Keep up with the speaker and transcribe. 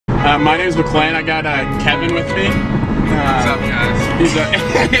My name is McLean. I got Kevin with me. What's up, guys?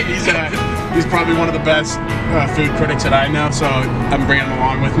 He's probably one of the best food critics that I know, so I'm bringing him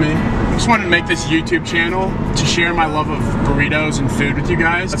along with me. I just wanted to make this YouTube channel to share my love of burritos and food with you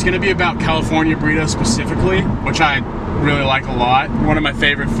guys. It's going to be about California burritos specifically, which I really like a lot. One of my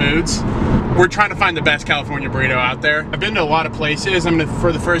favorite foods. We're trying to find the best California burrito out there. I've been to a lot of places.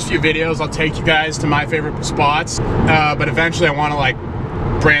 For the first few videos, I'll take you guys to my favorite spots, but eventually I want to like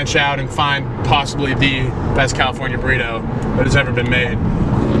branch out and find possibly the best California burrito that has ever been made.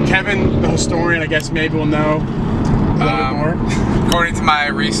 Kevin, the historian, I guess maybe will know a little bit more. According to my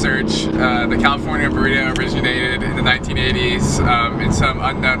research, the California burrito originated in the 1980s in some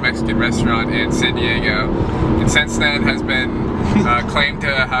unknown Mexican restaurant in San Diego, and since then has been claimed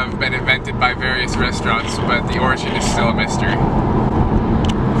to have been invented by various restaurants, but the origin is still a mystery.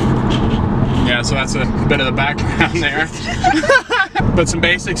 Yeah, so that's a bit of the background there. But some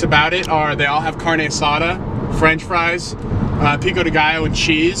basics about it are they all have carne asada, French fries, pico de gallo, and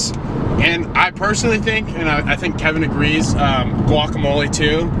cheese. And I personally think, and I think Kevin agrees, guacamole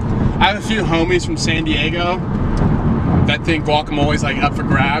too. I have a few homies from San Diego that think guacamole is like up for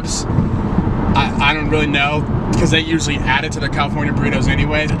grabs. I don't really know, because they usually add it to their California burritos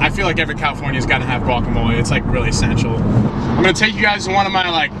anyway. I feel like every California's got to have guacamole. It's like really essential. I'm gonna take you guys to one of my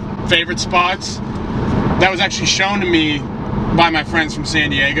like favorite spots that was actually shown to me by my friends from San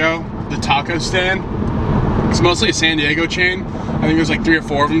Diego, the taco stand. It's mostly a San Diego chain. I think there's like 3 or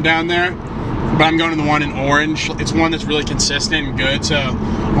 4 of them down there, but I'm going to the one in Orange. It's one that's really consistent and good, so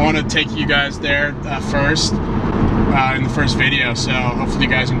I want to take you guys there first in the first video, so hopefully you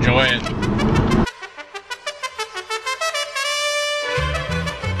guys enjoy it.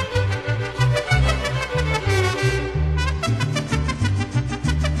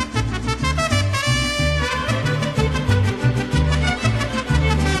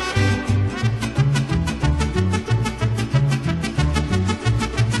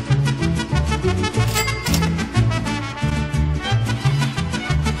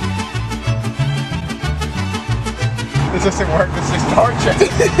 This doesn't work, this is torture.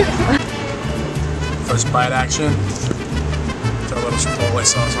 First bite action. Throw a little chipotle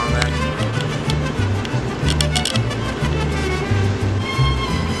sauce on there.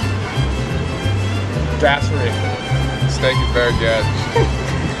 Gassery. Steak is very good.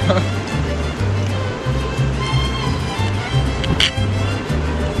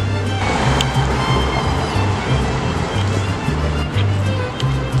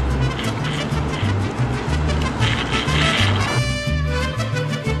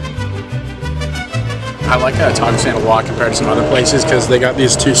 I like taco stand a lot compared to some other places because they got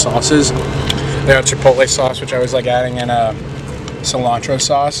these 2 sauces. They got chipotle sauce, which I always like adding, and cilantro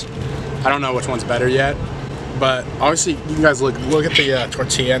sauce. I don't know which one's better yet, but obviously you guys look at the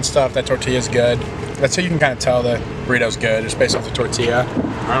tortilla and stuff. That tortilla is good. That's how you can kind of tell the burrito's good, just based off the tortilla.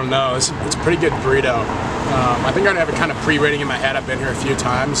 I don't know, it's a pretty good burrito. I think I have a kind of pre-rating in my head. I've been here a few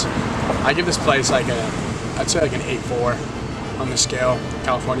times. I give this place like I'd say like an 8.4 on the scale,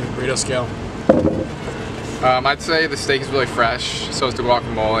 California burrito scale. I'd say the steak is really fresh, so is the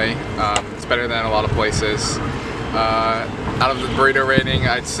guacamole. It's better than a lot of places. Out of the burrito rating,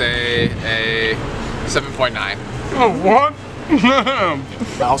 I'd say a 7.9. Oh, what?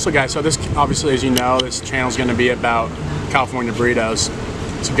 Also, guys, so this, obviously, as you know, this channel is going to be about California burritos.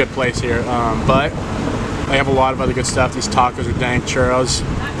 It's a good place here, but they have a lot of other good stuff. These tacos are dank, churros.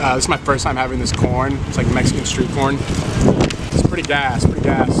 This is my first time having this corn. It's like Mexican street corn. It's pretty gas, pretty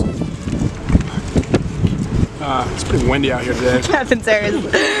gas. It's pretty windy out here today. Kevin's hair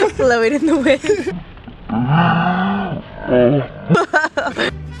is blowing in the wind.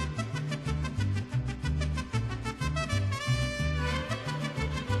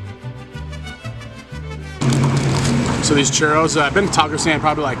 So these churros, I've been to taco stand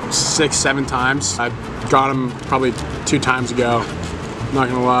probably like 6-7 times. I got them probably 2 times ago. I'm not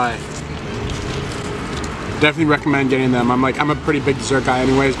gonna lie. Definitely recommend getting them. I'm a pretty big dessert guy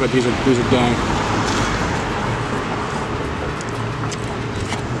anyways, but these are dang.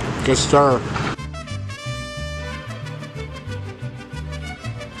 Good stir.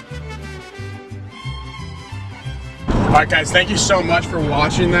 Alright guys, thank you so much for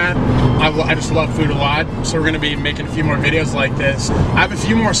watching that. I just love food a lot, so we're going to be making a few more videos like this. I have a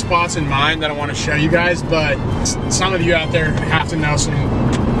few more spots in mind that I want to show you guys, but some of you out there have to know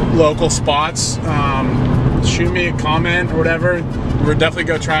some local spots. Shoot me a comment or whatever. We'll definitely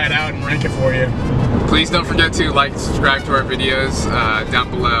go try it out and rank it for you. Please don't forget to like and subscribe to our videos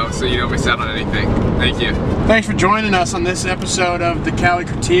down below so you don't miss out on anything. Thank you. Thanks for joining us on this episode of the Cali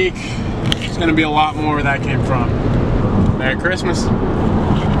Critique. There's going to be a lot more where that came from. Merry Christmas.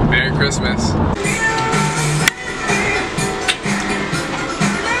 Merry Christmas.